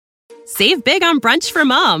Save big on brunch for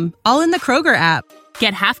mom, all in the Kroger app.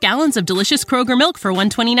 Get half gallons of delicious Kroger milk for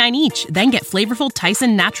 $1.29 each. Then get flavorful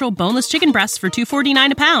Tyson natural boneless chicken breasts for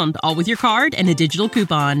 $2.49 a pound, all with your card and a digital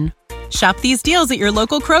coupon. Shop these deals at your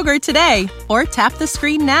local Kroger today, or tap the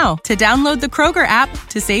screen now to download the Kroger app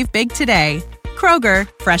to save big today. Kroger,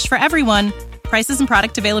 fresh for everyone. Prices and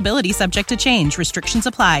product availability subject to change. Restrictions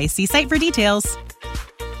apply. See site for details.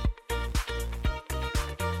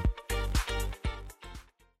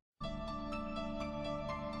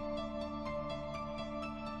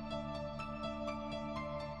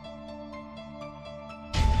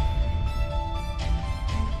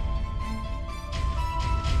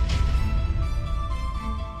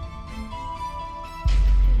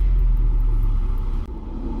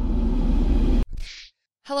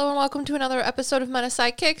 Hello and welcome to another episode of Meta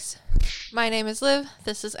Sidekicks. My name is Liv.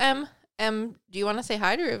 This is M. M, do you want to say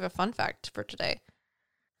hi, or do you have a fun fact for today?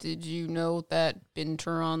 Did you know that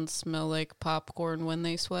binturons smell like popcorn when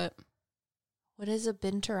they sweat? What is a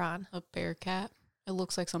binturon? A bear cat. It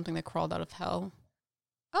looks like something that crawled out of hell.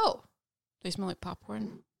 Oh. They smell like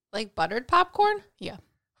popcorn. Like buttered popcorn? Yeah.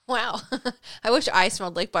 Wow. I wish I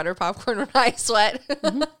smelled like buttered popcorn when I sweat.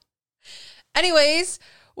 Mm-hmm. Anyways,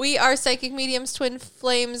 we are psychic mediums, twin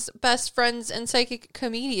flames, best friends, and psychic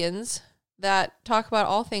comedians that talk about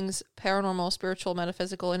all things paranormal, spiritual,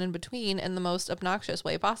 metaphysical, and in between in the most obnoxious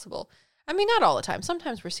way possible. I mean, not all the time.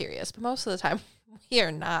 Sometimes we're serious, but most of the time we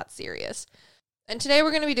are not serious. And today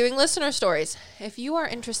we're going to be doing listener stories. If you are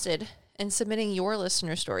interested in submitting your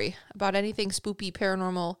listener story about anything spoopy,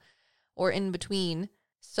 paranormal, or in between,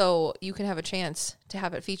 so you can have a chance to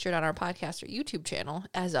have it featured on our podcast or YouTube channel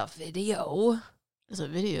as a video. As a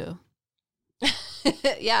video?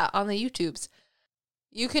 Yeah, on the YouTubes.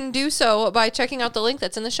 You can do so by checking out the link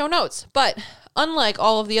that's in the show notes. But unlike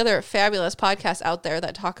all of the other fabulous podcasts out there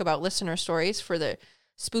that talk about listener stories for the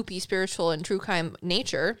spoopy, spiritual, and true crime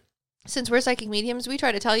nature, since we're psychic mediums, we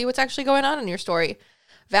try to tell you what's actually going on in your story.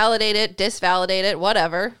 Validate it, disvalidate it,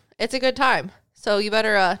 whatever. It's a good time. So you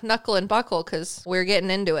better knuckle and buckle because we're getting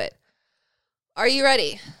into it. Are you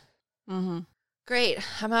ready? Mm-hmm. Great.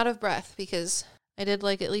 I'm out of breath because I did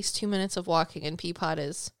like at least 2 minutes of walking, and Peapod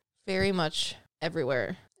is very much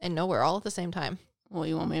everywhere and nowhere all at the same time. Well,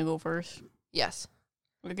 you want me to go first? Yes.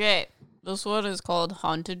 Okay. This one is called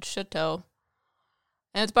Haunted Chateaux.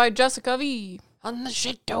 And it's by Jessica V. On the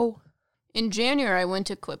Chateaux. In January, I went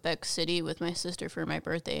to Quebec City with my sister for my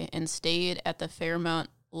birthday and stayed at the Fairmont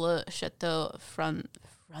Le Chateau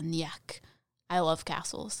Frontenac. I love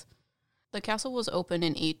castles. The castle was opened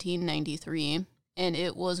in 1893, and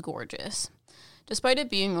it was gorgeous. Despite it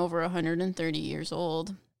being over 130 years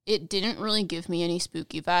old, it didn't really give me any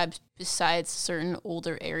spooky vibes besides certain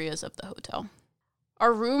older areas of the hotel.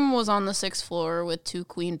 Our room was on the 6th floor with 2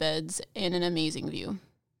 queen beds and an amazing view.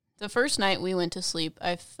 The first night we went to sleep,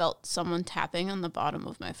 I felt someone tapping on the bottom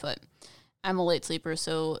of my foot. I'm a late sleeper,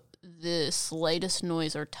 so the slightest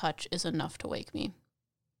noise or touch is enough to wake me.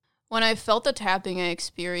 When I felt the tapping, I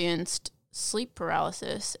experienced sleep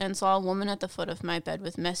paralysis and saw a woman at the foot of my bed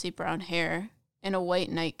with messy brown hair and a white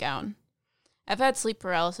nightgown. I've had sleep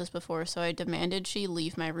paralysis before, so I demanded she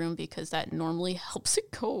leave my room because that normally helps it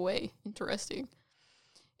go away. Interesting.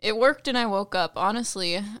 It worked and I woke up.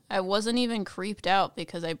 Honestly, I wasn't even creeped out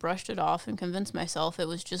because I brushed it off and convinced myself it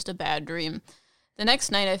was just a bad dream. The next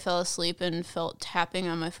night I fell asleep and felt tapping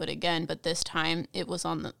on my foot again, but this time it was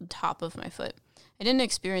on the top of my foot. I didn't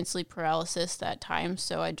experience sleep paralysis that time,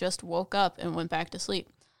 so I just woke up and went back to sleep.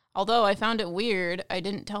 Although I found it weird, I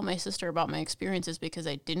didn't tell my sister about my experiences because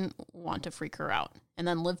I didn't want to freak her out. And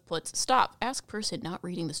then Liv puts, stop, ask person not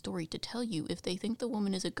reading the story to tell you if they think the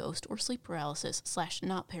woman is a ghost or sleep paralysis /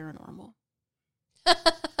 not paranormal.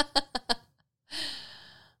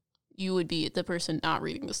 You would be the person not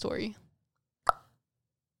reading the story.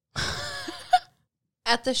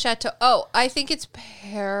 At the chateau. Oh, I think it's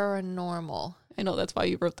paranormal. I know, that's why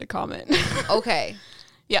you wrote the comment. Okay.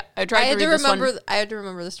 Yeah, I had to remember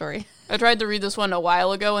the story. I tried to read this one a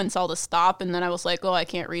while ago and saw the stop, and then I was like, oh, I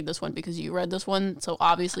can't read this one because you read this one, so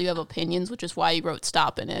obviously you have opinions, which is why you wrote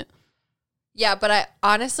stop in it. Yeah, but I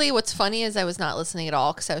honestly, what's funny is I was not listening at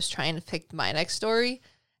all because I was trying to pick my next story,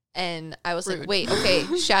 and I was like, wait, okay,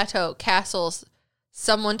 chateau, castles,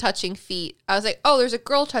 someone touching feet. I was like, oh, there's a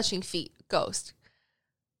girl touching feet, ghost.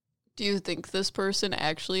 Do you think this person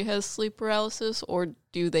actually has sleep paralysis, or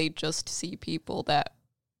do they just see people that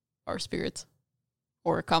are spirits?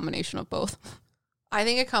 Or a combination of both? I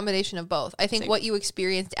think a combination of both. I think what you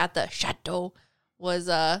experienced at the chateau was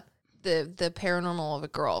the paranormal of a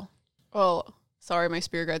girl. Well, Sorry, my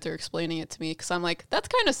spirit guides are explaining it to me because I'm like, that's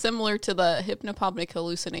kind of similar to the hypnopompic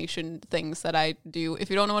hallucination things that I do. If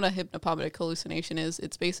you don't know what a hypnopompic hallucination is,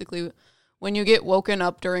 it's basically when you get woken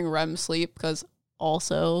up during REM sleep, because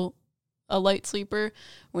also a light sleeper,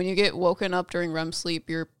 when you get woken up during REM sleep,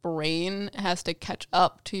 your brain has to catch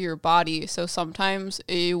up to your body. So sometimes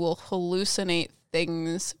you will hallucinate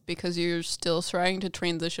things because you're still trying to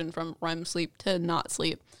transition from REM sleep to not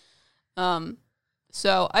sleep.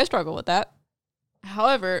 So I struggle with that.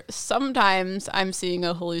 However, sometimes I'm seeing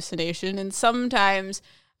a hallucination, and sometimes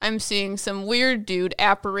I'm seeing some weird dude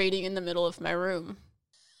apparating in the middle of my room.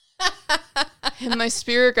 And my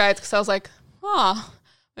spirit guides, because I was like,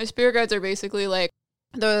 my spirit guides are basically like,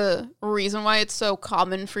 the reason why it's so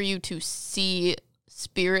common for you to see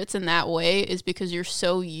spirits in that way is because you're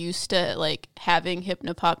so used to like having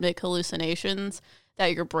hypnopompic hallucinations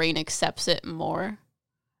that your brain accepts it more.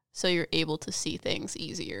 So you're able to see things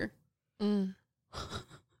easier.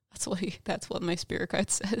 That's what my spirit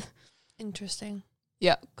guide said. Interesting.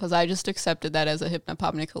 Yeah, because I just accepted that as a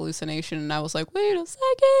hypnopompic hallucination, and I was like, wait a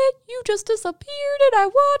second, you just disappeared and I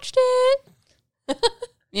watched it.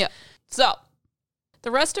 Yeah. So,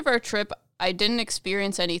 the rest of our trip, I didn't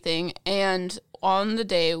experience anything, and on the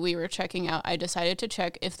day we were checking out, I decided to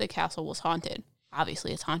check if the castle was haunted.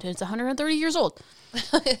 Obviously, it's haunted. It's 130 years old.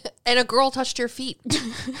 And a girl touched your feet.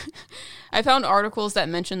 I found articles that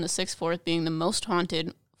mentioned the 6th floor being the most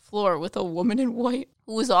haunted floor with a woman in white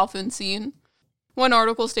who is often seen. One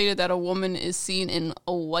article stated that a woman is seen in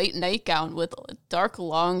a white nightgown with dark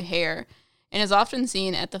long hair and is often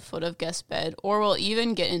seen at the foot of guest bed or will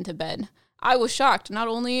even get into bed. I was shocked. Not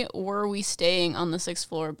only were we staying on the 6th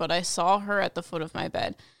floor, but I saw her at the foot of my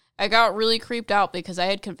bed. I got really creeped out because I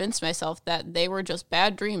had convinced myself that they were just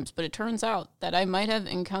bad dreams, but it turns out that I might have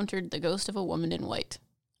encountered the ghost of a woman in white.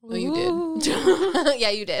 Oh, you did. Yeah,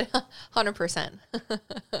 you did. 100%.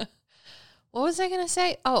 What was I going to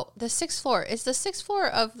say? Oh, the 6th floor. Is the 6th floor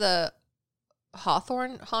of the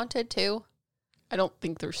Hawthorne haunted too? I don't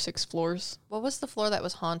think there's 6 floors. What was the floor that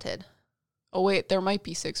was haunted? Oh, wait, there might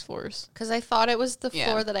be 6 floors. Because I thought it was the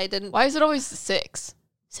floor that I didn't... Why is it always 6?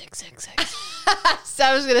 6. So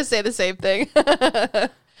I was going to say the same thing.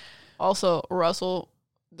 Also, Russell,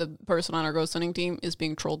 the person on our ghost hunting team, is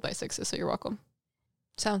being trolled by 6s, so you're welcome.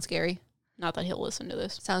 Sounds scary. Not that he'll listen to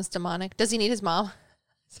this. Sounds demonic. Does he need his mom?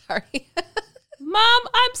 Sorry. Mom,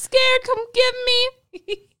 I'm scared. Come get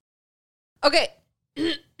me. Okay.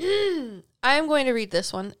 I am going to read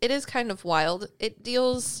this one. It is kind of wild. It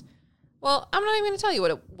deals... Well, I'm not even going to tell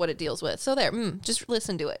you what it deals with. So there, just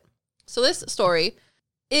listen to it. So this story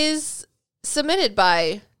is submitted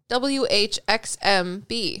by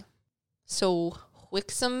WHXMB. So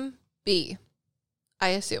Wixom B, I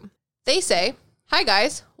assume. They say, "Hi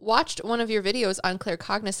guys, watched one of your videos on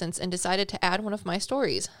claircognizance and decided to add one of my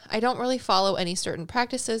stories. I don't really follow any certain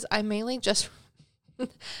practices. I mainly just...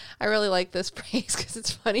 I really like this phrase because it's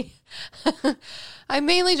funny. I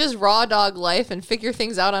mainly just raw dog life and figure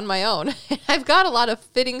things out on my own. I've got a lot of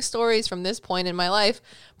fitting stories from this point in my life,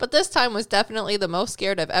 but this time was definitely the most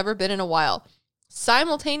scared I've ever been in a while.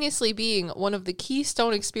 Simultaneously being one of the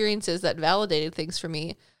keystone experiences that validated things for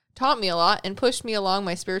me, taught me a lot, and pushed me along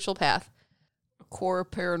my spiritual path." A core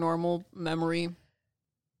paranormal memory.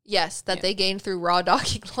 Yes, that they gained through raw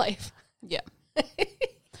dogging life. Yeah.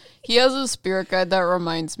 He has a spirit guide that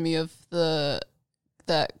reminds me of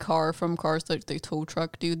that car from Cars, like the tow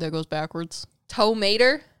truck dude that goes backwards. Tow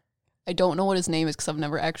Mater? I don't know what his name is because I've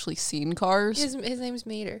never actually seen Cars. His name's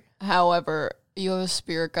Mater. However, you have a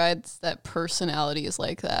spirit guide that personality is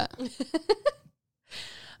like that.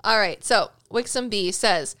 All right, so Wixom B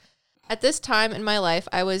says, "At this time in my life,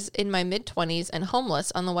 I was in my mid-20s and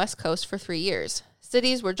homeless on the West Coast for 3 years.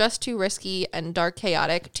 Cities were just too risky and dark,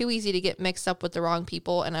 chaotic, too easy to get mixed up with the wrong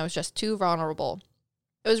people, and I was just too vulnerable.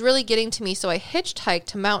 It was really getting to me, so I hitchhiked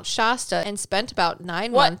to Mount Shasta and spent about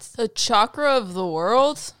 9 months... The chakra of the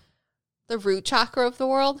world? The root chakra of the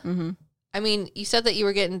world? Mm-hmm. I mean, you said that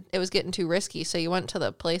it was getting too risky, so you went to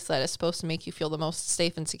the place that is supposed to make you feel the most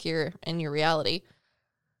safe and secure in your reality,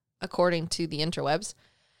 according to the interwebs.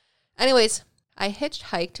 Anyways... I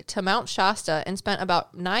hitchhiked to Mount Shasta and spent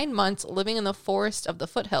about 9 months living in the forest of the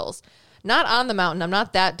foothills. Not on the mountain. I'm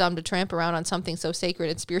not that dumb to tramp around on something so sacred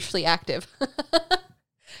and spiritually active."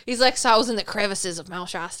 He's like, "So I was in the crevices of Mount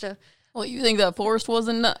Shasta." Well, you think that forest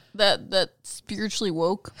wasn't that spiritually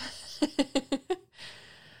woke?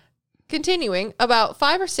 Continuing, about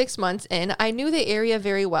 5 or 6 months in, I knew the area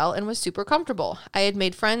very well and was super comfortable. I had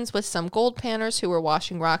made friends with some gold panners who were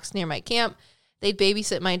washing rocks near my camp. They'd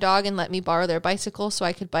babysit my dog and let me borrow their bicycle so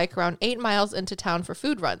I could bike around 8 miles into town for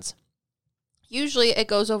food runs. Usually it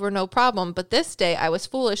goes over no problem, but this day I was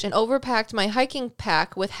foolish and overpacked my hiking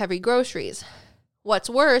pack with heavy groceries. What's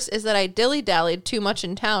worse is that I dilly-dallied too much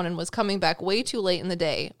in town and was coming back way too late in the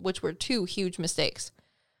day, which were 2 huge mistakes.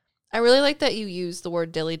 I really like that you use the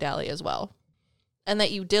word dilly-dally as well, and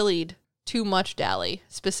that you dillied too much dally,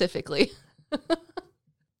 specifically.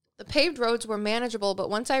 The paved roads were manageable, but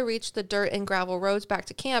once I reached the dirt and gravel roads back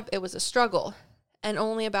to camp, it was a struggle. And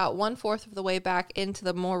only about 1/4 of the way back into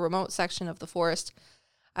the more remote section of the forest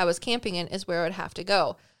I was camping in is where I'd have to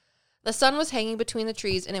go. The sun was hanging between the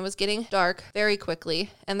trees, and it was getting dark very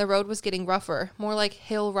quickly, and the road was getting rougher, more like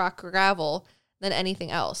hill rock gravel than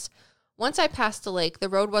anything else. Once I passed the lake, the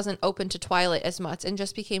road wasn't open to twilight as much and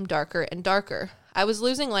just became darker and darker. I was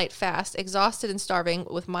losing light fast, exhausted and starving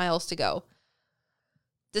with miles to go.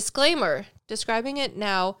 Disclaimer, describing it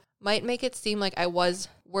now might make it seem like I was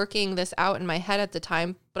working this out in my head at the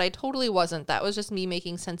time, but I totally wasn't. That was just me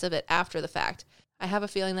making sense of it after the fact. I have a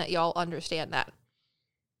feeling that y'all understand that.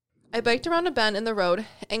 I biked around a bend in the road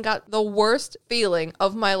and got the worst feeling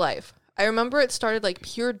of my life. I remember it started like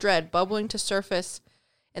pure dread bubbling to surface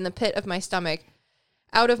in the pit of my stomach,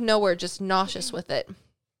 out of nowhere, just nauseous with it.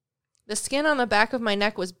 The skin on the back of my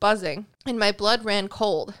neck was buzzing, and my blood ran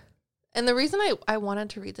cold. And the reason I wanted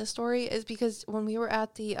to read this story is because when we were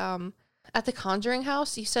at the Conjuring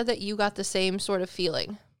House, you said that you got the same sort of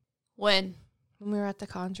feeling. When we were at the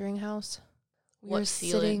Conjuring House, we what were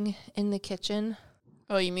feeling? sitting in the kitchen.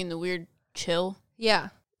 Oh, you mean the weird chill? Yeah,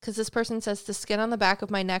 because this person says the skin on the back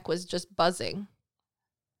of my neck was just buzzing.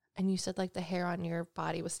 And you said like the hair on your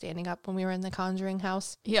body was standing up when we were in the Conjuring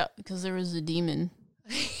House. Yeah, because there was a demon.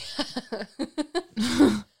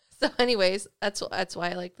 So anyways, that's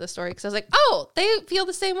why I like the story, because I was like, oh, they feel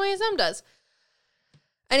the same way as Em does.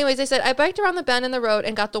 Anyways, I said, I biked around the bend in the road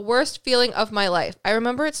and got the worst feeling of my life. I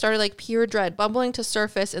remember it started like pure dread, bubbling to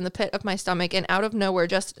surface in the pit of my stomach, and out of nowhere,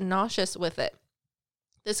 just nauseous with it.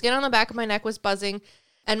 The skin on the back of my neck was buzzing,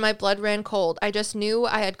 and my blood ran cold. I just knew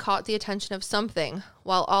I had caught the attention of something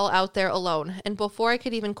while all out there alone. And before I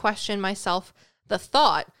could even question myself, the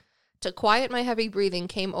thought to quiet my heavy breathing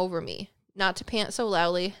came over me. Not to pant so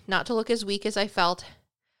loudly, not to look as weak as I felt.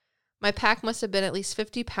 My pack must have been at least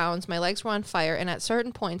 50 pounds. My legs were on fire, and at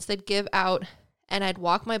certain points they'd give out, and I'd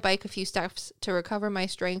walk my bike a few steps to recover my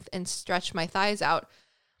strength and stretch my thighs out.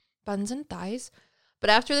 Buns and thighs? But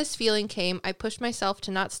after this feeling came, I pushed myself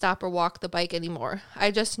to not stop or walk the bike anymore.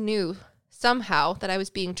 I just knew somehow that I was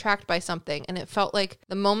being tracked by something, and it felt like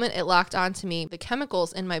the moment it locked onto me, the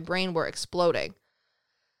chemicals in my brain were exploding.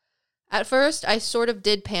 At first, I sort of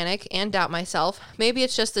did panic and doubt myself. Maybe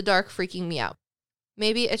it's just the dark freaking me out.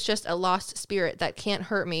 Maybe it's just a lost spirit that can't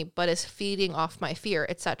hurt me but is feeding off my fear,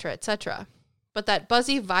 etc., etc. But that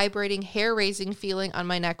buzzy, vibrating, hair-raising feeling on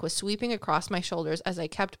my neck was sweeping across my shoulders as I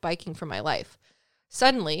kept biking for my life.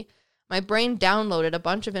 Suddenly, my brain downloaded a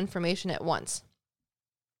bunch of information at once.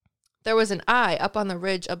 There was an eye up on the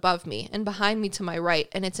ridge above me and behind me to my right,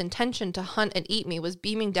 and its intention to hunt and eat me was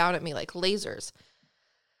beaming down at me like lasers.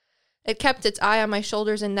 It kept its eye on my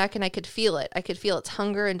shoulders and neck, and I could feel it. I could feel its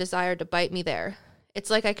hunger and desire to bite me there. It's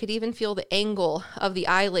like I could even feel the angle of the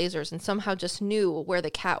eye lasers and somehow just knew where the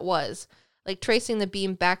cat was, like tracing the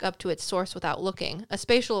beam back up to its source without looking, a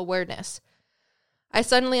spatial awareness. I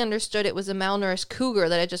suddenly understood it was a malnourished cougar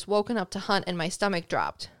that had just woken up to hunt, and my stomach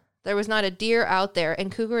dropped. There was not a deer out there,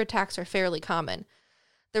 and cougar attacks are fairly common.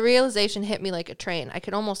 The realization hit me like a train. I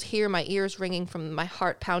could almost hear my ears ringing from my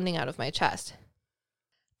heart pounding out of my chest.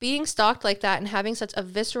 Being stalked like that and having such a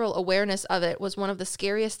visceral awareness of it was one of the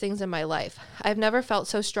scariest things in my life. I've never felt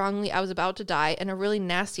so strongly I was about to die, and a really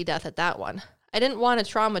nasty death at that one. I didn't want a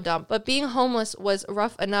trauma dump, but being homeless was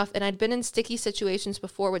rough enough, and I'd been in sticky situations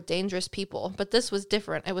before with dangerous people, but this was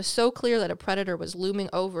different. It was so clear that a predator was looming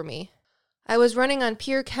over me. I was running on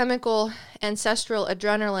pure chemical, ancestral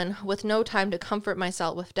adrenaline with no time to comfort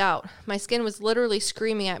myself with doubt. My skin was literally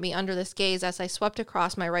screaming at me under this gaze as I swept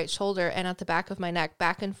across my right shoulder and at the back of my neck,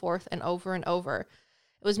 back and forth and over and over.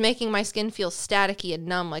 It was making my skin feel staticky and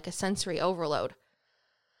numb like a sensory overload.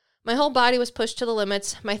 My whole body was pushed to the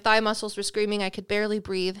limits. My thigh muscles were screaming. I could barely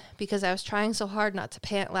breathe because I was trying so hard not to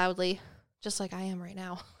pant loudly, just like I am right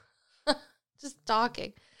now. Just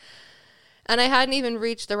talking. And I hadn't even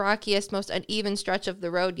reached the rockiest, most uneven stretch of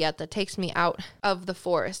the road yet that takes me out of the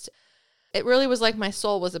forest. It really was like my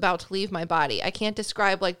soul was about to leave my body. I can't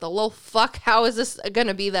describe like the little fuck, how is this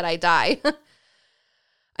gonna be that I die?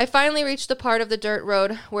 I finally reached the part of the dirt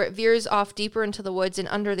road where it veers off deeper into the woods and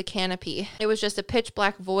under the canopy. It was just a pitch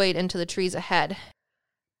black void into the trees ahead.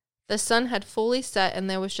 The sun had fully set and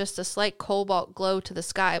there was just a slight cobalt glow to the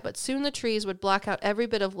sky, but soon the trees would block out every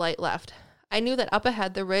bit of light left. I knew that up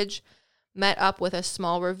ahead the ridge met up with a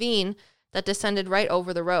small ravine that descended right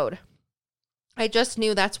over the road. I just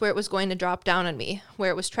knew that's where it was going to drop down on me, where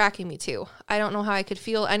it was tracking me to. I don't know how I could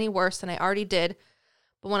feel any worse than I already did,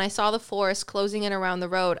 but when I saw the forest closing in around the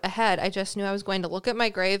road ahead, I just knew I was going to look at my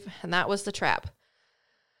grave, and that was the trap.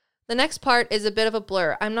 The next part is a bit of a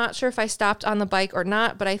blur. I'm not sure if I stopped on the bike or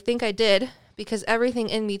not, but I think I did, because everything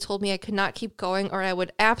in me told me I could not keep going or I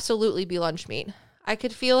would absolutely be lunch meat. I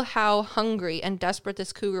could feel how hungry and desperate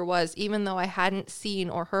this cougar was, even though I hadn't seen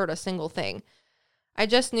or heard a single thing. I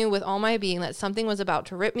just knew with all my being that something was about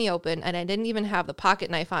to rip me open, and I didn't even have the pocket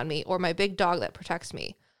knife on me or my big dog that protects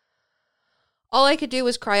me. All I could do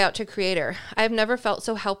was cry out to Creator. I have never felt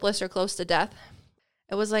so helpless or close to death.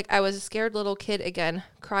 It was like I was a scared little kid again,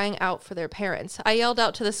 crying out for their parents. I yelled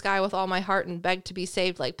out to the sky with all my heart and begged to be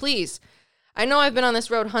saved, like, please. I know I've been on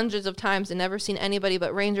this road hundreds of times and never seen anybody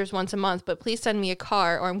but rangers once a month, but please send me a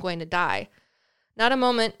car or I'm going to die. Not a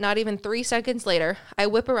moment, not even 3 seconds later, I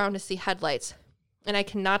whip around to see headlights. And I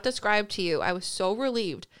cannot describe to you, I was so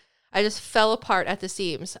relieved. I just fell apart at the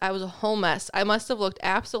seams. I was a whole mess. I must have looked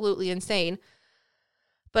absolutely insane.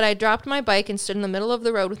 But I dropped my bike and stood in the middle of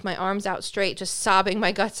the road with my arms out straight, just sobbing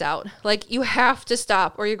my guts out. Like, you have to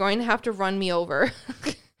stop or you're going to have to run me over.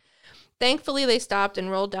 Thankfully, they stopped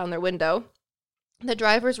and rolled down their window. The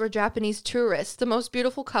drivers were Japanese tourists, the most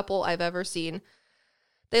beautiful couple I've ever seen.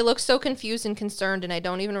 They looked so confused and concerned, and I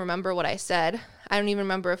don't even remember what I said. I don't even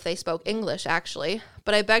remember if they spoke English, actually.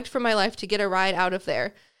 But I begged for my life to get a ride out of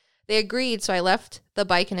there. They agreed, so I left the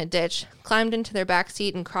bike in a ditch, climbed into their back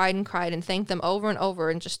seat, and cried and thanked them over and over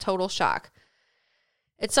in just total shock.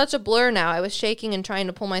 It's such a blur now. I was shaking and trying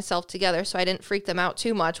to pull myself together so I didn't freak them out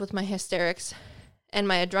too much with my hysterics, and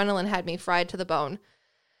my adrenaline had me fried to the bone.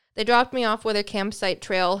 They dropped me off where their campsite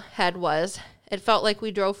trailhead was. It felt like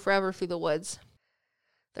we drove forever through the woods.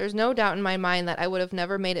 There's no doubt in my mind that I would have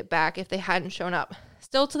never made it back if they hadn't shown up.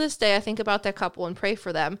 Still to this day, I think about that couple and pray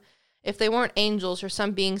for them. If they weren't angels or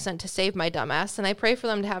some being sent to save my dumbass, then I pray for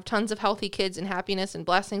them to have tons of healthy kids and happiness and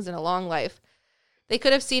blessings and a long life. They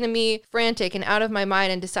could have seen me frantic and out of my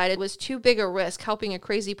mind and decided it was too big a risk helping a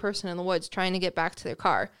crazy person in the woods trying to get back to their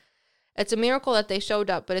car. It's a miracle that they showed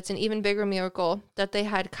up, but it's an even bigger miracle that they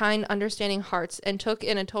had kind, understanding hearts and took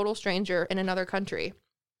in a total stranger in another country.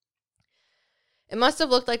 It must have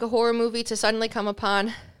looked like a horror movie to suddenly come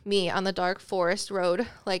upon me on the dark forest road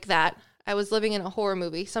like that. I was living in a horror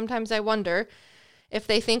movie. Sometimes I wonder if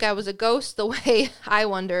they think I was a ghost the way I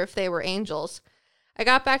wonder if they were angels. I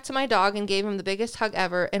got back to my dog and gave him the biggest hug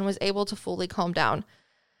ever and was able to fully calm down.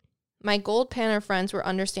 My Gold Panther friends were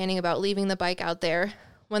understanding about leaving the bike out there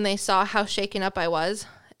when they saw how shaken up I was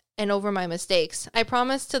and over my mistakes. I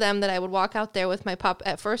promised to them that I would walk out there with my pup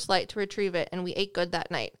at first light to retrieve it, and we ate good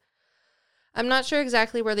that night. I'm not sure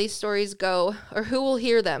exactly where these stories go or who will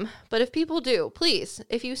hear them, but if people do, please,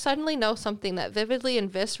 if you suddenly know something that vividly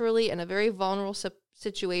and viscerally in a very vulnerable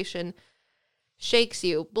situation shakes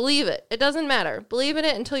you, believe it. It doesn't matter. Believe in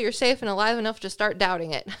it until you're safe and alive enough to start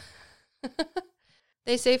doubting it.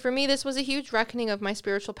 They say for me, this was a huge reckoning of my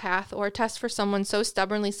spiritual path or a test for someone so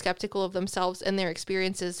stubbornly skeptical of themselves and their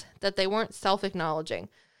experiences that they weren't self-acknowledging.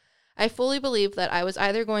 I fully believed that I was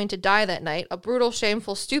either going to die that night, a brutal,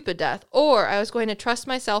 shameful, stupid death, or I was going to trust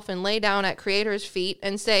myself and lay down at Creator's feet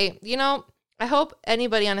and say, you know, I hope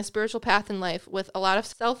anybody on a spiritual path in life with a lot of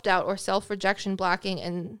self-doubt or self-rejection blocking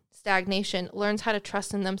and stagnation learns how to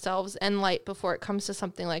trust in themselves and light before it comes to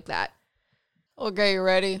something like that. Okay, you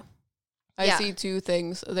ready? I Yeah. see two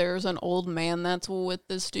things. There's an old man that's with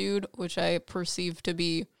this dude, which I perceive to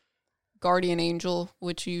be guardian angel,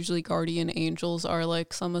 which usually guardian angels are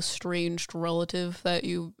like some estranged relative that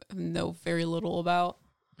you know very little about.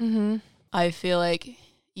 Mm-hmm. I feel like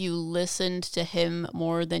you listened to him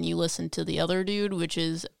more than you listened to the other dude, which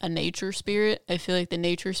is a nature spirit. I feel like the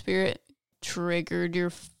nature spirit triggered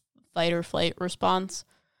your fight or flight response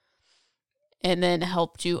and then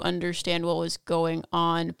helped you understand what was going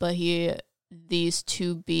on. But these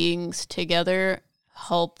two beings together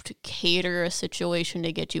helped cater a situation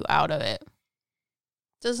to get you out of it.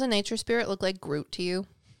 Does the nature spirit look like Groot to you?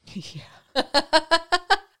 Yeah.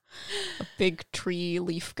 A big tree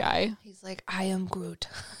leaf guy. He's like, I am Groot.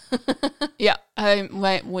 Yeah.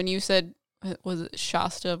 When you said, was it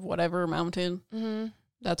Shasta of whatever mountain? Mm-hmm.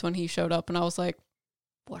 That's when he showed up, and I was like,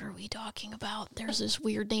 what are we talking about? There's this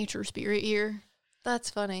weird nature spirit here.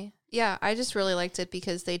 That's funny. Yeah, I just really liked it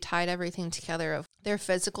because they tied everything together of their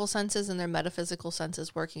physical senses and their metaphysical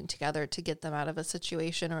senses working together to get them out of a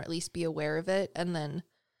situation or at least be aware of it. And then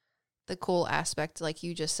the cool aspect, like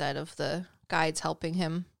you just said, of the guides helping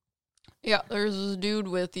him. Yeah, there's this dude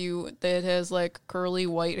with you that has, like, curly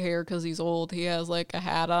white hair because he's old. He has, like, a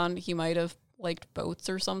hat on. He might have liked boats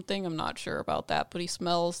or something. I'm not sure about that, but he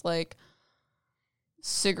smells like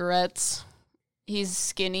cigarettes. He's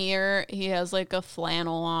skinnier. He has, like, a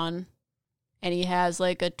flannel on, and he has,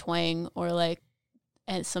 like, a twang or, like,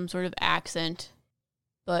 some sort of accent.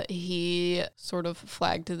 But he sort of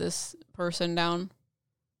flagged this person down,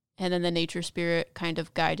 and then the nature spirit kind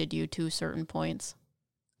of guided you to certain points.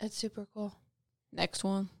 It's super cool. Next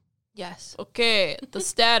one. Yes. Okay, The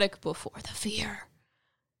Static Before the Fear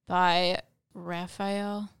by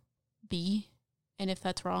Raphael B. And if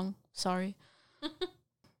that's wrong, sorry.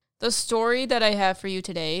 The story that I have for you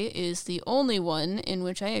today is the only one in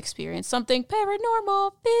which I experienced something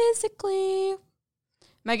paranormal physically.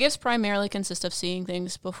 My gifts primarily consist of seeing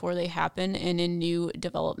things before they happen and in new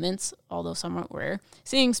developments, although somewhat rare,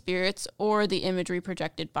 seeing spirits or the imagery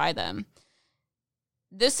projected by them.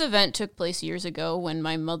 This event took place years ago when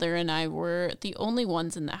my mother and I were the only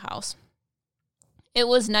ones in the house. It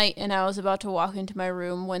was night and I was about to walk into my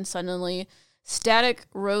room when suddenly static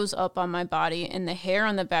rose up on my body and the hair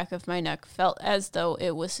on the back of my neck felt as though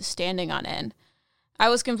it was standing on end. I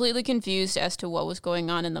was completely confused as to what was going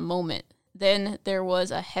on in the moment. Then there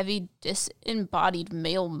was a heavy disembodied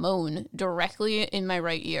male moan directly in my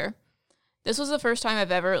right ear. This was the first time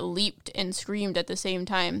I've ever leaped and screamed at the same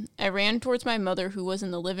time. I ran towards my mother, who was in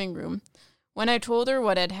the living room. When I told her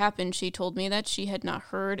what had happened, she told me that she had not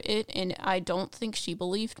heard it, and I don't think she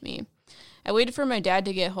believed me. I waited for my dad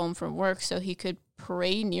to get home from work so he could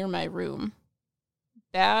pray near my room.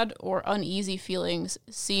 Bad or uneasy feelings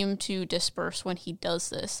seem to disperse when he does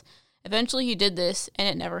this. Eventually he did this, and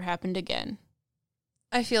it never happened again.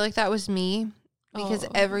 I feel like that was me. Because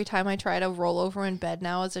every time I try to roll over in bed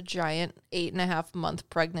now as a giant 8.5-month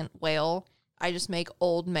pregnant whale, I just make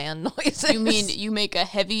old man noises. You mean you make a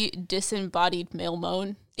heavy disembodied male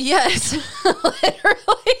moan? Yes, literally.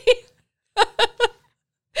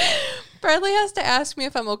 Bradley has to ask me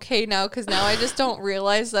if I'm okay now because now I just don't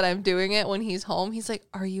realize that I'm doing it when he's home. He's like,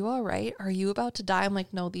 "Are you all right? Are you about to die?" I'm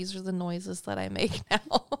like, "No, these are the noises that I make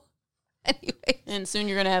now." Anyway. And soon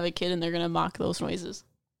you're going to have a kid and they're going to mock those noises.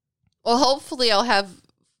 Well, hopefully I'll have,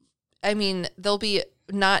 they'll be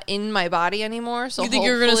not in my body anymore. So you think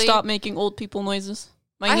you're going to stop making old people noises?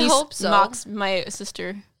 My niece hope so. Mocks my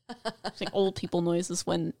sister. Like old people noises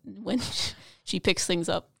when she picks things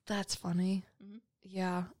up. That's funny. Mm-hmm.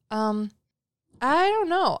 Yeah. I don't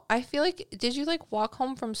know. I feel like, did you like walk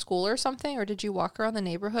home from school or something? Or did you walk around the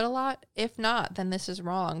neighborhood a lot? If not, then this is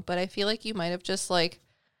wrong. But I feel like you might have just like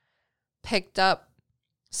picked up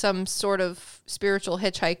some sort of spiritual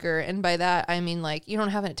hitchhiker, and by that I mean like you don't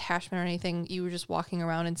have an attachment or anything. You were just walking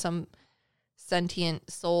around, and some sentient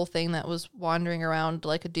soul thing that was wandering around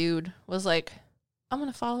like a dude was like, "I'm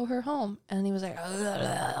gonna follow her home," and he was like,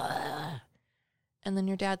 "Ugh." And then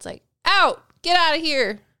your dad's like, "Out, get out of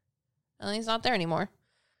here," and then he's not there anymore.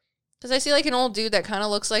 Because I see like an old dude that kind of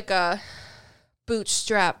looks like a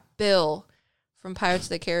bootstrap Bill from Pirates of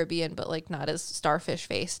the Caribbean, but like not as starfish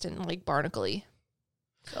faced and like barnacle-y.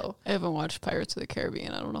 So I haven't watched Pirates of the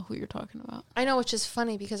Caribbean. I don't know who you're talking about. I know, which is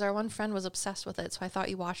funny because our one friend was obsessed with it, so I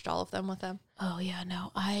thought you watched all of them with him. Oh, yeah,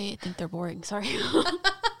 no. I think they're boring. Sorry.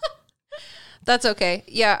 That's okay.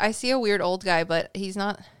 Yeah, I see a weird old guy, but he's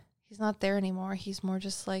not there anymore. He's more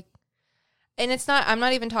just like, and it's not, I'm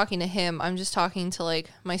not even talking to him. I'm just talking to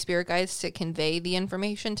like my spirit guides to convey the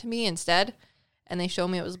information to me instead. And they show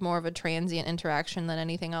me it was more of a transient interaction than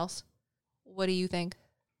anything else. What do you think?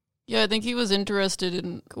 Yeah, I think he was interested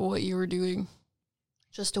in what you were doing.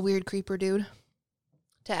 Just a weird creeper dude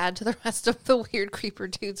to add to the rest of the weird creeper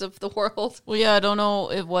dudes of the world. Well, yeah, I don't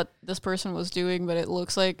know what this person was doing, but it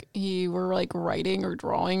looks like he were like writing or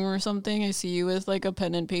drawing or something. I see you with like a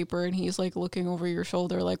pen and paper, and he's like looking over your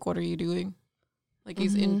shoulder like, what are you doing? Like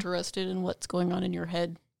he's interested in what's going on in your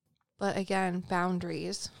head. But again,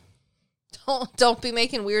 boundaries. Don't be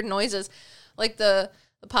making weird noises. Like the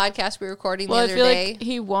podcast we were recording the other day. Like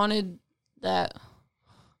he wanted that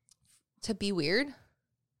to be weird.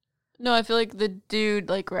 No, I feel like the dude,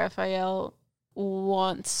 like Raphael,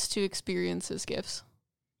 wants to experience his gifts.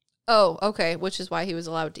 Oh, okay. Which is why he was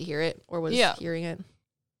allowed to hear it or was hearing it.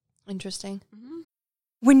 Interesting. Mm-hmm.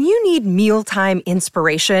 When you need mealtime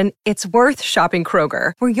inspiration, it's worth shopping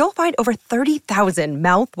Kroger, where you'll find over 30,000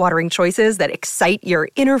 mouth-watering choices that excite your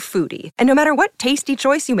inner foodie. And no matter what tasty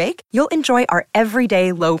choice you make, you'll enjoy our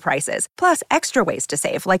everyday low prices, plus extra ways to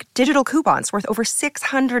save, like digital coupons worth over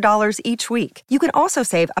 $600 each week. You can also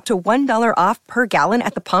save up to $1 off per gallon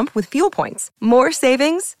at the pump with fuel points. More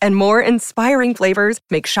savings and more inspiring flavors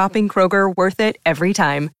make shopping Kroger worth it every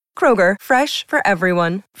time. Kroger, fresh for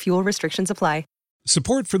everyone. Fuel restrictions apply.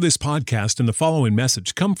 Support for this podcast and the following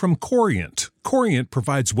message come from Corient. Corient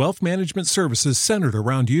provides wealth management services centered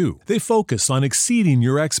around you. They focus on exceeding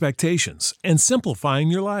your expectations and simplifying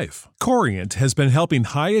your life. Corient has been helping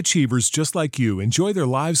high achievers just like you enjoy their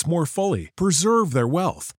lives more fully, preserve their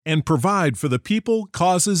wealth, and provide for the people,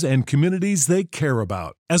 causes, and communities they care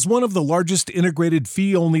about. As one of the largest integrated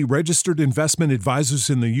fee-only registered investment advisors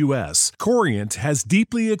in the U.S., Corient has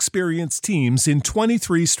deeply experienced teams in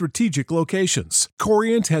 23 strategic locations.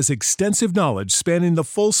 Corient has extensive knowledge spanning the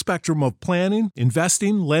full spectrum of planning,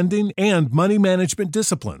 investing, lending, and money management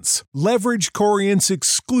disciplines. Leverage Corient's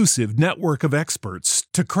exclusive network of experts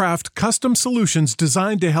to craft custom solutions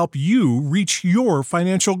designed to help you reach your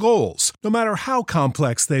financial goals, no matter how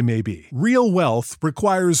complex they may be. Real wealth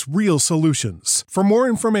requires real solutions. For more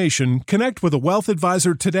information, connect with a wealth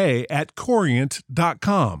advisor today at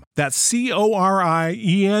Corient.com. That's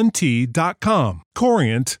Corient.com.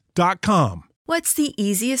 Corient.com. What's the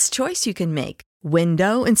easiest choice you can make?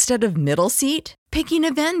 Window instead of middle seat? Picking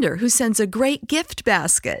a vendor who sends a great gift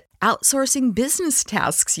basket? Outsourcing business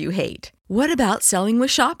tasks you hate? What about selling with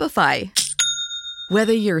Shopify?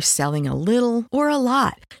 Whether you're selling a little or a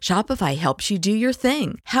lot, Shopify helps you do your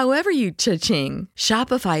thing, however you cha-ching.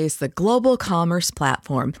 Shopify is the global commerce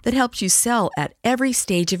platform that helps you sell at every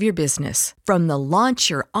stage of your business. From the launch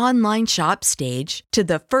your online shop stage to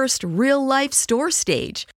the first real-life store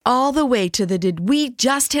stage, all the way to the did we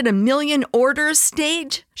just hit 1 million orders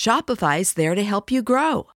stage. Shopify's there to help you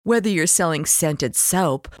grow. Whether you're selling scented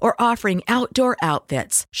soap or offering outdoor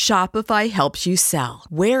outfits, Shopify helps you sell.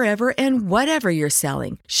 Wherever and whatever you're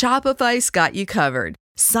selling, Shopify's got you covered.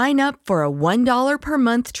 Sign up for a $1 per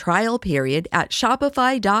month trial period at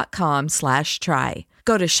shopify.com/try.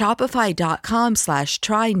 Go to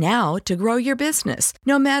shopify.com/try now to grow your business,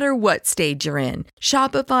 no matter what stage you're in.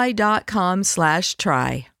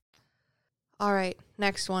 Shopify.com/try. All right,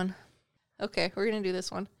 next one. Okay, we're going to do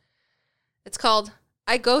this one. It's called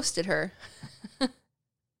I Ghosted Her.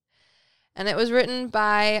 And it was written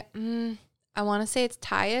by, I want to say it's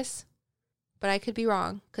Tyus, but I could be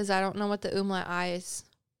wrong because I don't know what the umlaut I is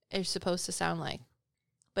supposed to sound like.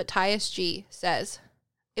 But Tyus G says,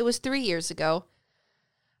 it was 3 years ago.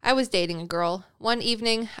 I was dating a girl. One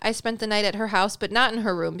evening, I spent the night at her house, but not in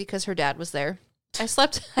her room because her dad was there. I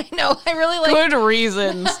slept. I know. I really like. Good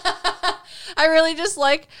reasons. I really just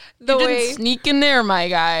like the you way. Didn't sneak in there, my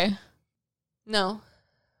guy. No.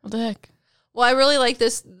 What the heck? Well, I really like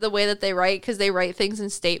the way that they write, because they write things in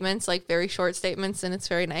statements, like very short statements, and it's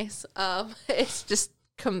very nice. It's just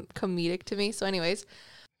comedic to me. So anyways,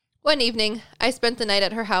 one evening, I spent the night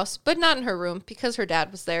at her house, but not in her room because her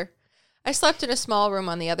dad was there. I slept in a small room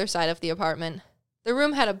on the other side of the apartment. The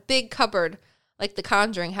room had a big cupboard, like the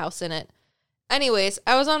Conjuring house in it. Anyways,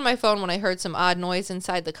 I was on my phone when I heard some odd noise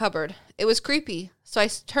inside the cupboard. It was creepy, so I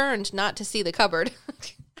turned not to see the cupboard. I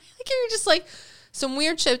think you're just like, some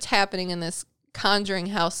weird shit's happening in this Conjuring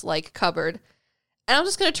house-like cupboard. And I'm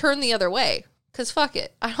just going to turn the other way, because fuck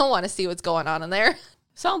it. I don't want to see what's going on in there.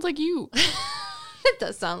 Sounds like you. It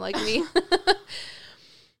does sound like me.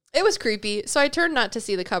 It was creepy, so I turned not to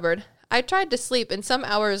see the cupboard. I tried to sleep, and some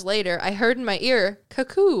hours later, I heard in my ear,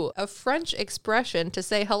 cuckoo, a French expression to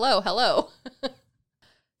say hello, hello.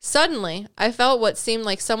 Suddenly, I felt what seemed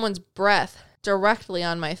like someone's breath directly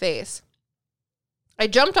on my face. I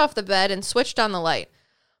jumped off the bed and switched on the light.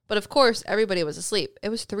 But of course, everybody was asleep. It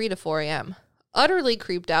was 3 to 4 a.m. Utterly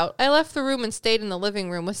creeped out, I left the room and stayed in the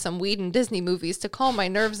living room with some weed and Disney movies to calm my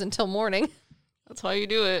nerves until morning. That's how you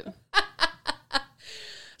do it.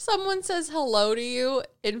 Someone says hello to you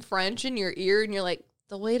in French in your ear, and you're like,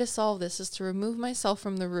 the way to solve this is to remove myself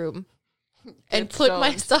from the room and put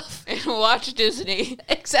myself and watch Disney.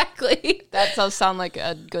 Exactly. That does sound like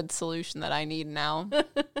a good solution that I need now.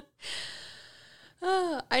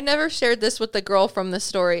 I never shared this with the girl from the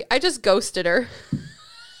story. I just ghosted her.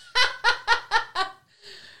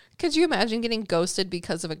 Could you imagine getting ghosted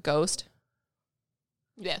because of a ghost?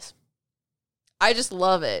 Yes. I just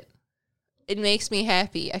love it. It makes me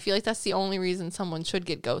happy. I feel like that's the only reason someone should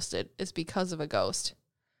get ghosted is because of a ghost.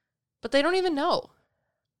 But they don't even know.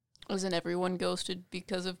 Isn't everyone ghosted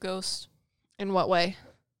because of ghosts? In what way?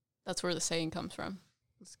 That's where the saying comes from.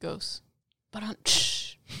 It's ghosts. But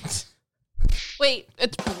wait,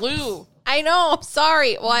 it's blue. I know. I'm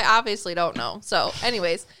sorry. Well, I obviously don't know. So,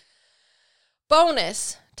 anyways.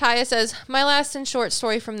 Bonus. Taya says, my last and short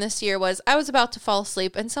story from this year was I was about to fall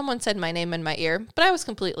asleep and someone said my name in my ear, but I was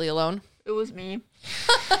completely alone. It was me.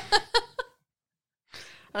 I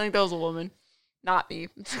think that was a woman. Not me.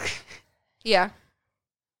 Yeah.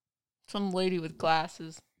 Some lady with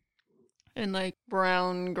glasses. And like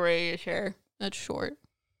brown, grayish hair. That's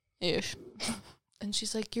short-ish. And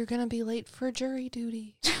she's like, you're going to be late for jury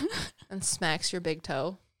duty. And smacks your big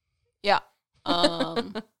toe. Yeah. I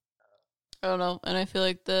don't know. And I feel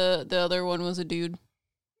like the other one was a dude.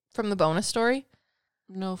 From the bonus story?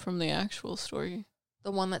 No, from the actual story.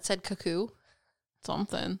 The one that said cuckoo?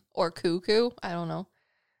 Something. Or cuckoo? I don't know.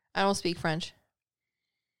 I don't speak French.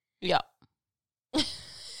 Yeah.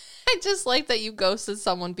 I just like that you ghosted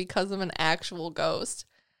someone because of an actual ghost.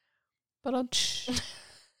 But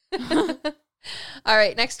All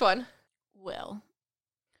right, next one. well,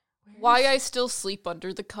 why I still sleep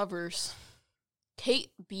under the covers.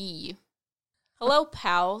 Kate B. Hello,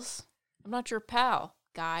 pals. I'm not your pal,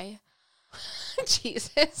 guy.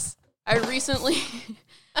 Jesus. I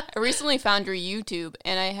recently found your YouTube,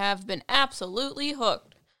 and I have been absolutely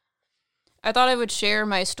hooked. I thought I would share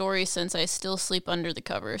my story since I still sleep under the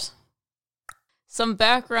covers. Some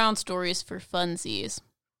background stories for funsies.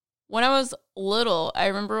 When I was little, I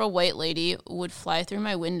remember a white lady would fly through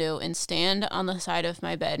my window and stand on the side of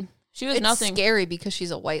my bed. She was nothing scary because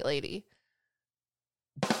she's a white lady.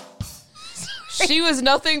 She was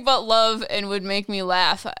nothing but love and would make me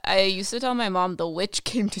laugh. I used to tell my mom the witch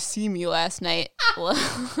came to see me last night.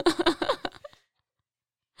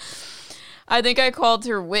 I think I called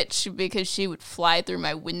her witch because she would fly through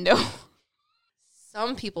my window.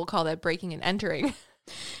 Some people call that breaking and entering.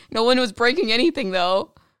 No one was breaking anything,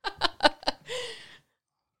 though.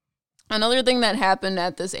 Another thing that happened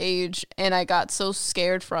at this age, and I got so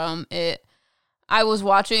scared from it, I was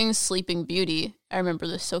watching Sleeping Beauty. I remember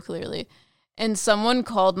this so clearly. And someone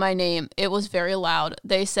called my name. It was very loud.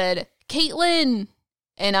 They said, Caitlin!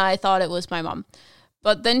 And I thought it was my mom.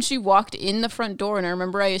 But then she walked in the front door, and I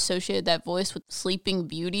remember I associated that voice with Sleeping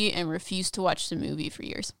Beauty and refused to watch the movie for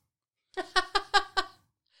years.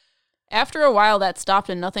 After a while, that stopped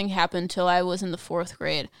and nothing happened till I was in the 4th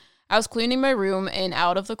grade. I was cleaning my room, and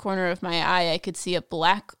out of the corner of my eye, I could see a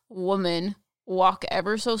black woman walk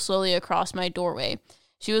ever so slowly across my doorway.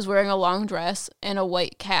 She was wearing a long dress and a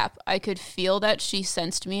white cap. I could feel that she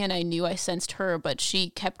sensed me, and I knew I sensed her, but she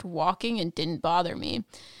kept walking and didn't bother me.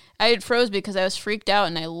 I had froze because I was freaked out,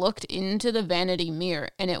 and I looked into the vanity mirror,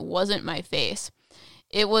 and it wasn't my face.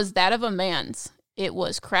 It was that of a man's. It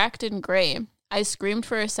was cracked and gray. I screamed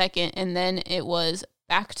for a second, and then it was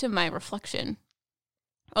back to my reflection.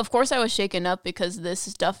 Of course, I was shaken up because this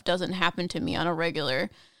stuff doesn't happen to me on a regular.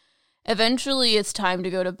 Eventually, it's time to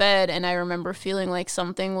go to bed, and I remember feeling like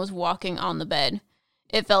something was walking on the bed.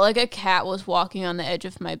 It felt like a cat was walking on the edge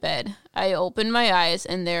of my bed. I opened my eyes,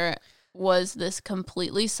 and there was this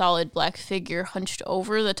completely solid black figure hunched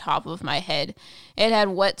over the top of my head. It had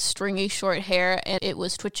wet, stringy, short hair, and it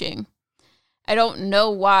was twitching. I don't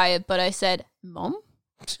know why, but I said, Mom?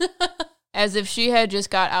 As if she had just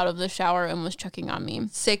got out of the shower and was checking on me.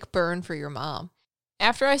 Sick burn for your mom.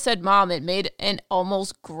 After I said Mom, it made an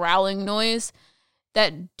almost growling noise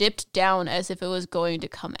that dipped down as if it was going to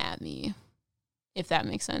come at me. If that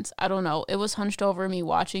makes sense. I don't know. It was hunched over me,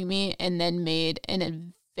 watching me, and then made an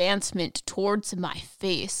advancement towards my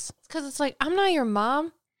face. It's because it's like, I'm not your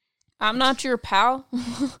mom. I'm not your pal.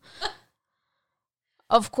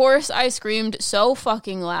 Of course, I screamed so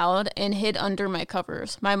fucking loud and hid under my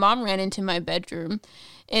covers. My mom ran into my bedroom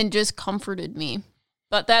and just comforted me.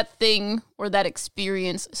 But that thing, or that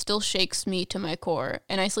experience, still shakes me to my core,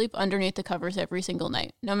 and I sleep underneath the covers every single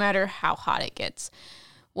night, no matter how hot it gets.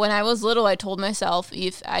 When I was little, I told myself,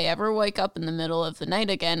 if I ever wake up in the middle of the night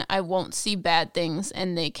again, I won't see bad things,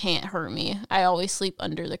 and they can't hurt me. I always sleep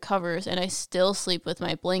under the covers, and I still sleep with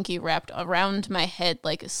my blankie wrapped around my head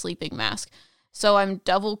like a sleeping mask. So I'm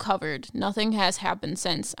double covered. Nothing has happened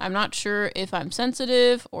since. I'm not sure if I'm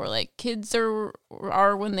sensitive, or like kids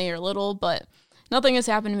are when they are little, but nothing has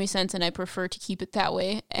happened to me since, and I prefer to keep it that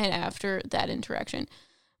way and after that interaction.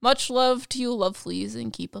 Much love to you lovelies,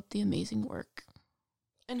 and keep up the amazing work.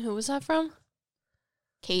 And who was that from?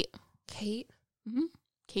 Kate. Kate? Mm-hmm.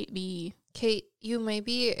 Kate B. Kate, you may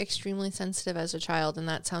be extremely sensitive as a child, and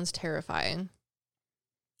that sounds terrifying.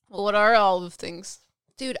 Well, what are all the things?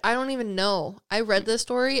 Dude, I don't even know. I read this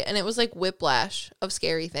story, and it was like whiplash of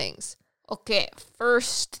scary things. Okay,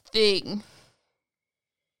 first thing.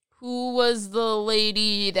 Who was the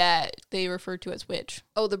lady that they referred to as witch?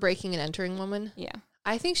 Oh, the breaking and entering woman? Yeah.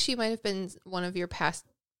 I think she might have been one of your past,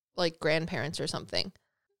 like, grandparents or something.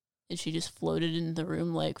 And she just floated in the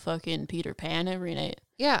room like fucking Peter Pan every night.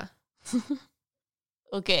 Yeah.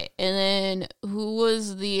 Okay, and then who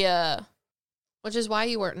was the, Which is why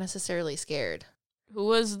you weren't necessarily scared. Who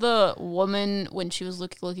was the woman when she was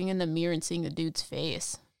looking in the mirror and seeing the dude's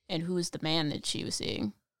face? And who was the man that she was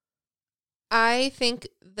seeing? I think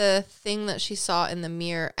the thing that she saw in the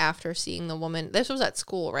mirror after seeing the woman, this was at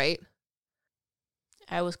school, right?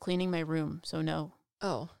 I was cleaning my room, so no.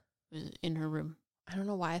 Oh. It was in her room. I don't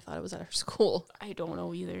know why I thought it was at her school. I don't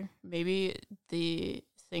know either. Maybe the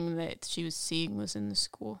thing that she was seeing was in the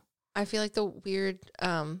school. I feel like the weird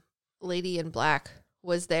lady in black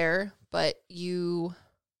was there, but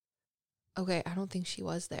okay, I don't think she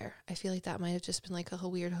was there. I feel like that might have just been like a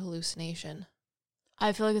weird hallucination.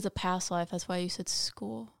 I feel like it's a past life. That's why you said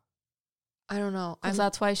school. I don't know. Because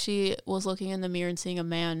that's why she was looking in the mirror and seeing a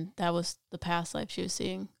man. That was the past life she was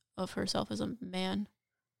seeing of herself as a man.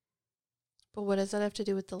 But what does that have to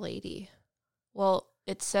do with the lady? Well,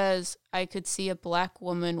 it says, I could see a black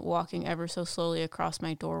woman walking ever so slowly across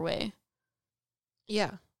my doorway.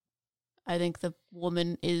 Yeah. I think the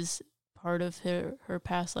woman is part of her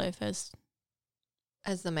past life as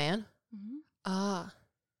the man? Mm-hmm. Ah.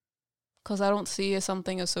 Because I don't see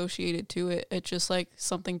something associated to it. It's just like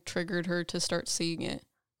something triggered her to start seeing it.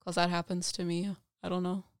 Because that happens to me. I don't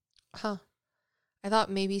know. Huh. I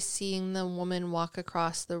thought maybe seeing the woman walk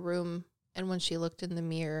across the room, and when she looked in the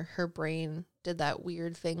mirror, her brain did that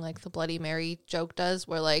weird thing like the Bloody Mary joke does,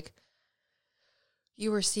 where like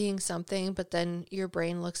you were seeing something, but then your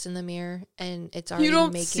brain looks in the mirror and it's already making You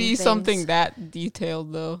don't see things. something that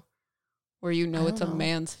detailed, though, where you know it's a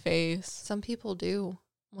man's face. Some people do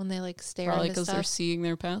when they like stare Probably into because stuff. they're seeing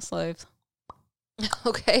their past lives.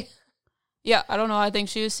 Okay. Yeah, I don't know. I think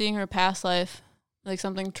she was seeing her past life. Like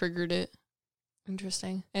something triggered it.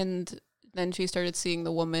 Interesting. And then she started seeing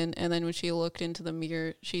the woman. And then when she looked into the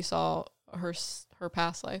mirror, she saw her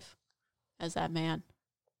past life as that man.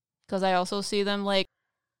 Because I also see them like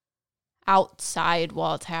outside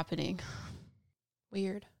while it's happening.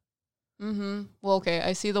 Weird. Mm-hmm. Well, okay.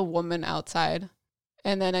 I see the woman outside.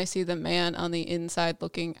 And then I see the man on the inside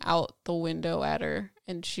looking out the window at her.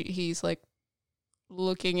 And he's like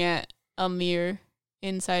looking at a mirror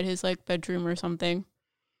inside his like bedroom or something.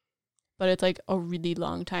 But it's like a really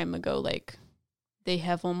long time ago. Like they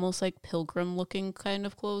have almost like pilgrim looking kind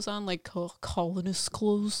of clothes on, like colonist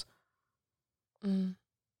clothes. Mm.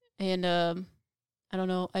 And I don't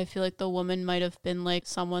know. I feel like the woman might have been like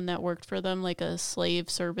someone that worked for them, like a slave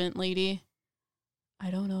servant lady.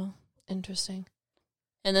 I don't know. Interesting.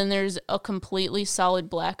 And then there's a completely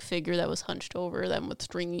solid black figure that was hunched over them with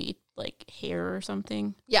stringy, like, hair or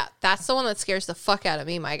something. Yeah, that's the one that scares the fuck out of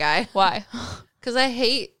me, my guy. Why? Because I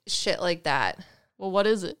hate shit like that. Well, what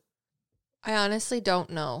is it? I honestly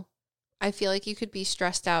don't know. I feel like you could be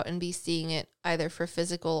stressed out and be seeing it either for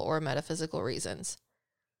physical or metaphysical reasons.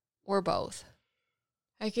 Or both.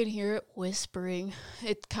 I can hear it whispering.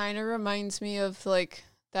 It kind of reminds me of, like,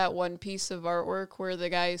 that one piece of artwork where the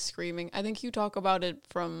guy is screaming. I think you talk about it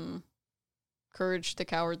from Courage the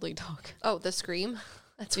Cowardly Dog. Oh, the scream?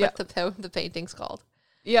 That's what the painting's called.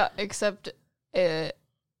 Yeah, except it,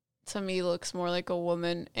 to me, looks more like a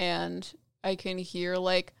woman, and I can hear,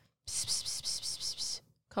 like, pss, pss, pss, pss, pss, pss,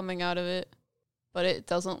 coming out of it. But it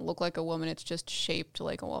doesn't look like a woman. It's just shaped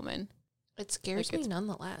like a woman. It scares me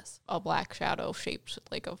nonetheless. A black shadow shaped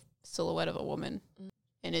like a silhouette of a woman.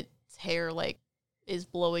 And its hair, like, is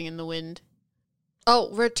blowing in the wind.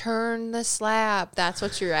 Oh, Return the Slab. That's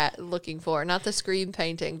what you're looking for. Not the scream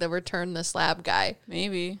painting. The Return the Slab guy.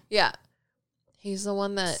 Maybe. Yeah. He's the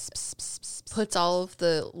one that puts all of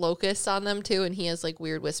the locusts on them, too, and he has, like,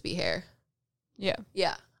 weird wispy hair. Yeah.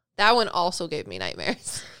 Yeah. That one also gave me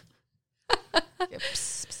nightmares.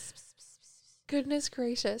 Goodness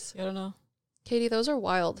gracious. I don't know. Katie, those are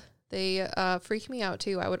wild. They freak me out,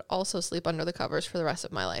 too. I would also sleep under the covers for the rest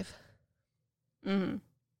of my life. Mm-hmm.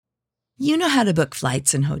 You know how to book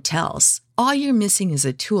flights and hotels. All you're missing is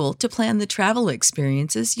a tool to plan the travel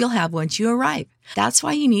experiences you'll have once you arrive. That's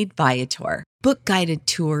why you need Viator. Book guided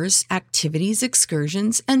tours, activities,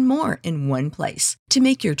 excursions, and more in one place to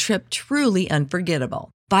make your trip truly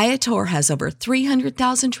unforgettable. Viator has over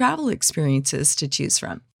 300,000 travel experiences to choose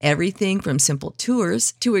from. Everything from simple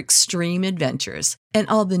tours to extreme adventures and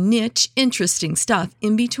all the niche, interesting stuff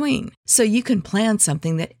in between. So you can plan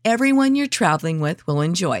something that everyone you're traveling with will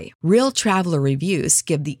enjoy. Real traveler reviews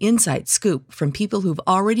give the inside scoop from people who've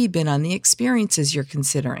already been on the experiences you're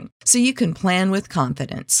considering. So you can plan with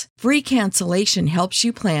confidence. Free cancellation helps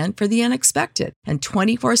you plan for the unexpected. And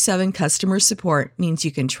 24/7 customer support means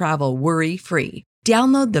you can travel worry-free.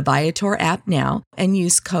 Download the Viator app now and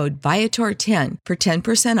use code Viator10 for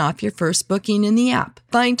 10% off your first booking in the app.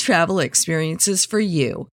 Find travel experiences for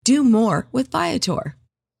you. Do more with Viator.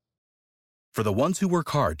 For the ones who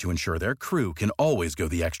work hard to ensure their crew can always go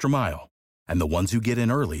the extra mile, and the ones who get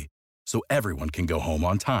in early so everyone can go home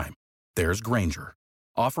on time, there's Grainger,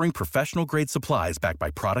 offering professional-grade supplies backed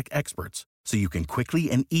by product experts so you can quickly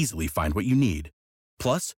and easily find what you need.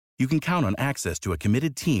 Plus, you can count on access to a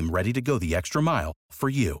committed team ready to go the extra mile for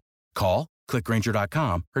you. Call, click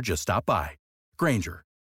Grainger.com, or just stop by. Grainger,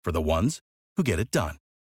 for the ones who get it done.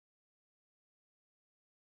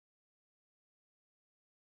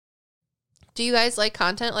 Do you guys like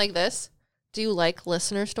content like this? Do you like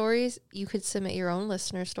listener stories? You could submit your own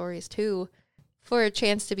listener stories too for a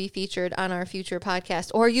chance to be featured on our future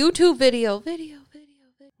podcast or YouTube video.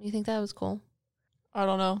 You think that was cool? I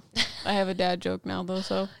don't know. I have a dad joke now, though,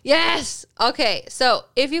 so. Yes! Okay, so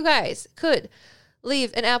if you guys could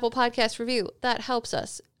leave an Apple Podcast review, that helps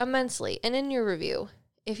us immensely. And in your review,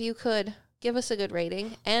 if you could give us a good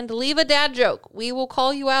rating and leave a dad joke, we will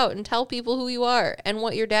call you out and tell people who you are and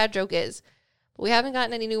what your dad joke is. But we haven't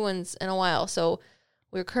gotten any new ones in a while, so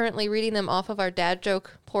we're currently reading them off of our dad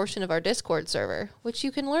joke portion of our Discord server, which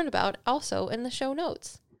you can learn about also in the show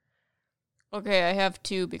notes. Okay, I have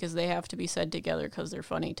two because they have to be said together because they're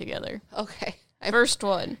funny together. Okay. First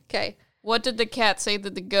one. Okay. What did the cat say to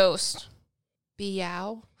the ghost?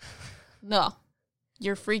 Meow. No.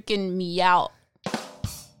 You're freaking meow.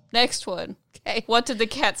 Next one. Okay. What did the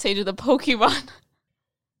cat say to the Pokemon?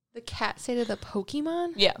 The cat say to the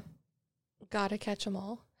Pokemon? Yeah. Gotta catch them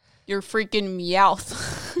all. You're freaking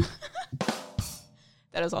meowth.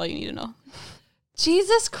 That is all you need to know.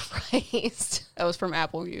 Jesus Christ. That was from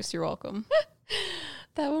Apple Goose. You're welcome.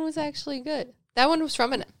 That one was actually good. That one was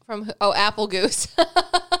from Apple Goose.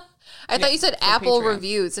 I thought you said Apple Patreon.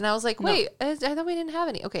 Reviews, and I was like, wait, I thought we didn't have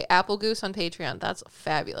any. Okay, Apple Goose on Patreon. That's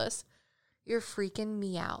fabulous. You're freaking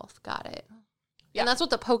Meowth. Got it. Yeah. And that's what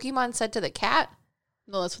the Pokemon said to the cat?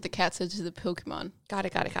 No, that's what the cat said to the Pokemon. Got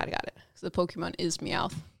it. So the Pokemon is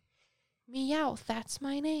Meowth. Meowth, that's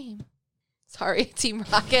my name. Sorry, Team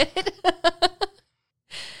Rocket.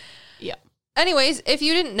 Yeah. Anyways, if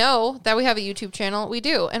you didn't know that we have a YouTube channel, we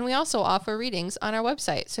do. And we also offer readings on our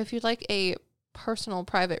website. So if you'd like a personal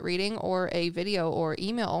private reading or a video or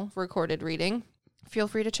email recorded reading, feel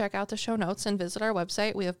free to check out the show notes and visit our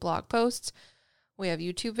website. We have blog posts, we have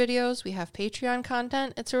YouTube videos, we have Patreon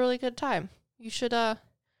content. It's a really good time. You should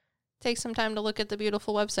take some time to look at the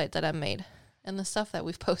beautiful website that I've made and the stuff that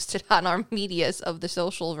we've posted on our medias of the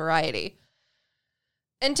social variety.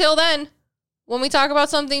 Until then, when we talk about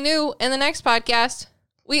something new in the next podcast,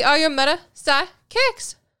 we are your meta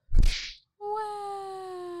sidekicks. Wow.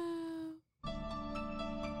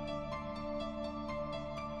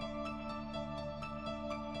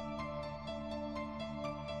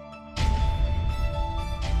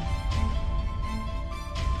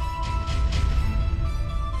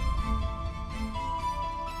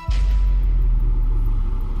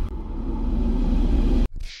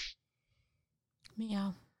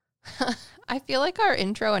 Meow. I feel like our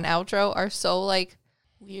intro and outro are so like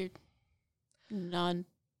Weird. Nonchalant.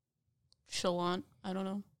 I don't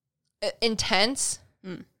know. Intense.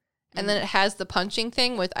 Mm. And then it has the punching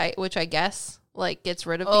thing which I guess like gets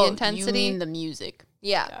rid of the intensity. You mean the music.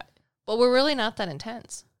 Yeah. Got it. But we're really not that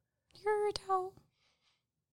intense. You're a dog.